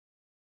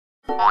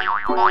Hello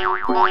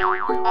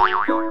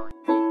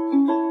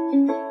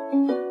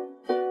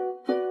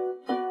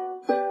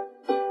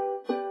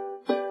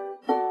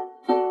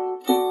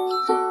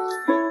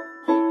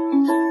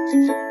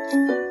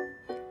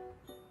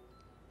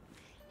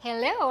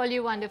all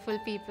you wonderful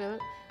people,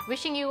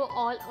 wishing you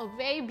all a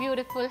very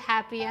beautiful,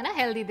 happy and a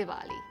healthy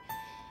Diwali.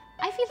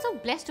 I feel so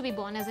blessed to be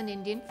born as an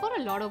Indian for a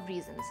lot of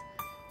reasons,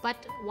 but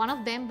one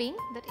of them being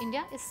that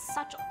India is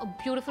such a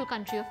beautiful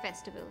country of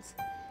festivals.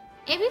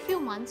 Every few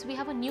months we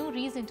have a new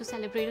reason to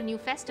celebrate a new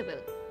festival.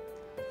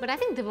 But I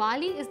think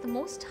Diwali is the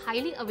most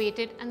highly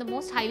awaited and the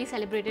most highly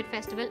celebrated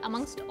festival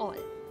amongst all.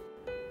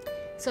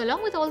 So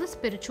along with all the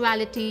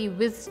spirituality,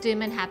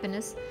 wisdom and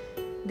happiness,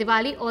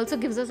 Diwali also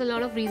gives us a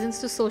lot of reasons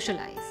to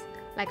socialize,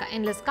 like our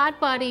endless card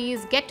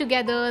parties,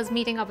 get-togethers,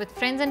 meeting up with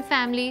friends and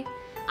family.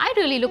 I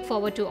really look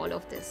forward to all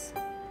of this.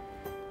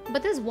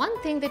 But there's one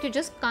thing that you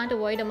just can't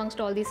avoid amongst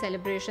all these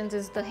celebrations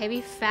is the heavy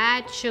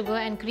fat, sugar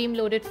and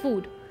cream-loaded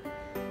food,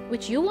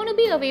 which you want to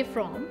be away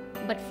from,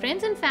 but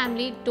friends and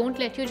family don't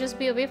let you just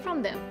be away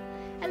from them.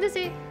 And they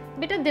say,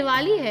 "Beta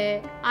Diwali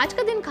hai, aaj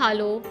ka din kha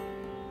lo."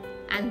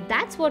 And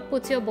that's what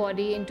puts your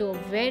body into a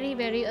very,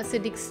 very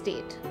acidic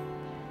state.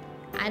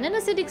 And an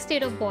acidic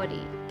state of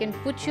body can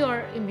put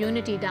your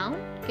immunity down,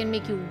 can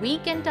make you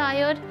weak and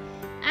tired,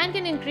 and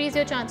can increase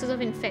your chances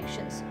of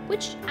infections,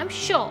 which I'm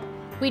sure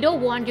we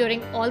don't want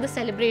during all the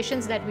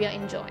celebrations that we are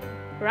enjoying,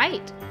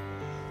 right?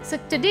 So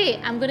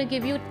today I'm going to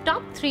give you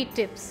top 3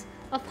 tips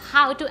of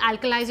how to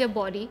alkalize your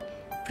body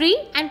pre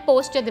and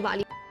post your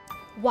Diwali.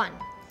 1.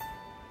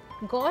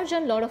 Gorge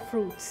on a lot of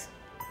fruits.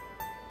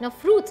 Now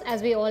fruits,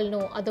 as we all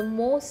know, are the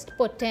most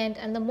potent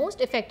and the most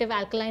effective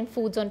alkaline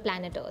foods on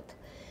planet Earth.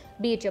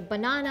 Be it your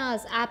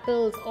bananas,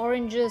 apples,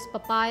 oranges,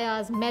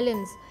 papayas,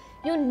 melons,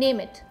 you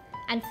name it.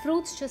 And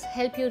fruits just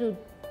help you to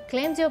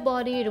cleanse your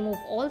body, remove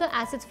all the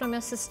acids from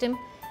your system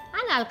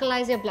and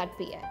alkalize your blood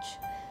pH.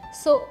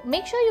 So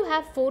make sure you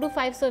have 4 to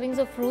 5 servings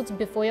of fruits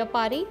before your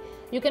party.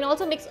 You can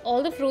also mix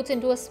all the fruits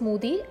into a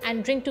smoothie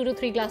and drink 2 to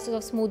 3 glasses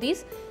of smoothies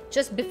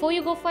just before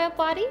you go for your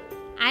party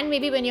and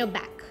maybe when you're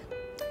back.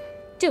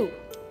 2.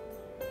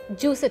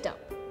 Juice it up.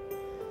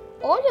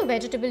 All your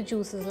vegetable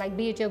juices, like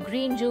be it your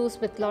green juice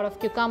with a lot of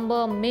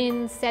cucumber,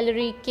 mint,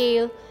 celery,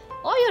 kale,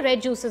 or your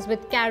red juices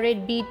with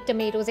carrot, beet,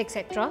 tomatoes,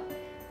 etc.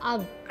 are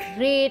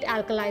great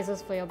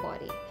alkalizers for your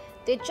body.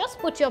 They just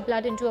put your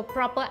blood into a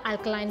proper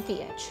alkaline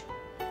pH.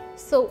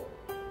 So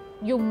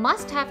you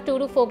must have 2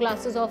 to 4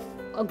 glasses of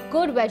a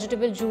good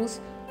vegetable juice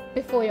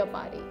before your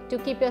party to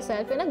keep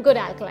yourself in a good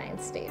alkaline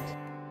state.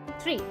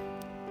 3.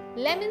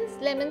 Lemons,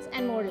 lemons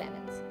and more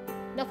lemons.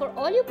 Now for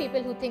all you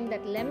people who think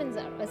that lemons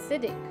are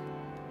acidic,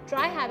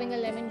 try having a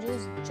lemon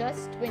juice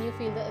just when you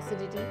feel the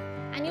acidity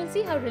and you'll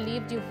see how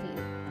relieved you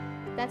feel.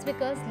 That's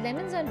because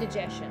lemons on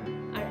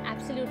digestion are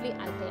absolutely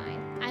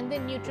alkaline and they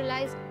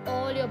neutralize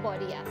all your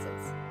body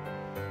acids.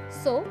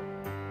 So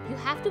you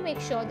have to make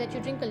sure that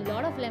you drink a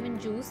lot of lemon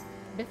juice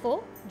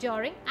before,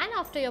 during and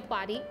after your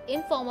party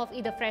in form of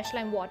either fresh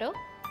lime water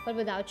but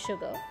without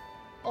sugar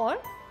or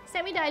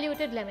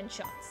semi-diluted lemon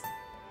shots.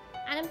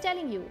 And I'm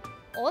telling you,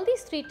 all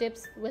these 3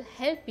 tips will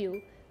help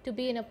you to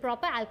be in a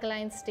proper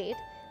alkaline state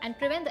and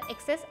prevent the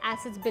excess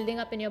acids building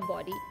up in your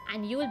body,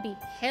 and you will be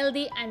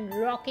healthy and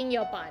rocking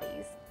your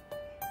parties.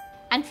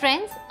 And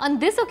friends, on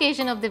this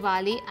occasion of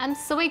Diwali, I'm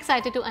so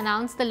excited to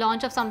announce the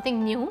launch of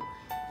something new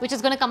which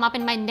is going to come up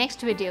in my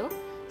next video.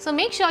 So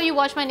make sure you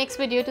watch my next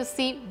video to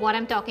see what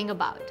I'm talking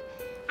about.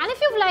 And if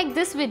you've liked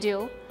this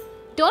video,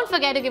 don't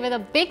forget to give it a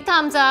big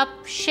thumbs up,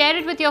 share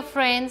it with your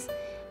friends,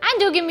 and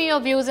do give me your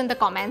views in the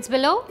comments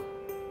below.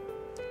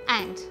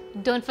 And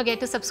don't forget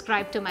to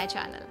subscribe to my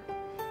channel.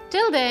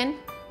 Till then,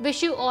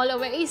 wish you all a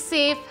very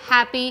safe,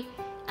 happy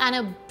and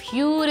a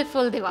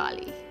beautiful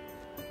Diwali.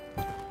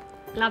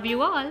 Love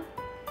you all.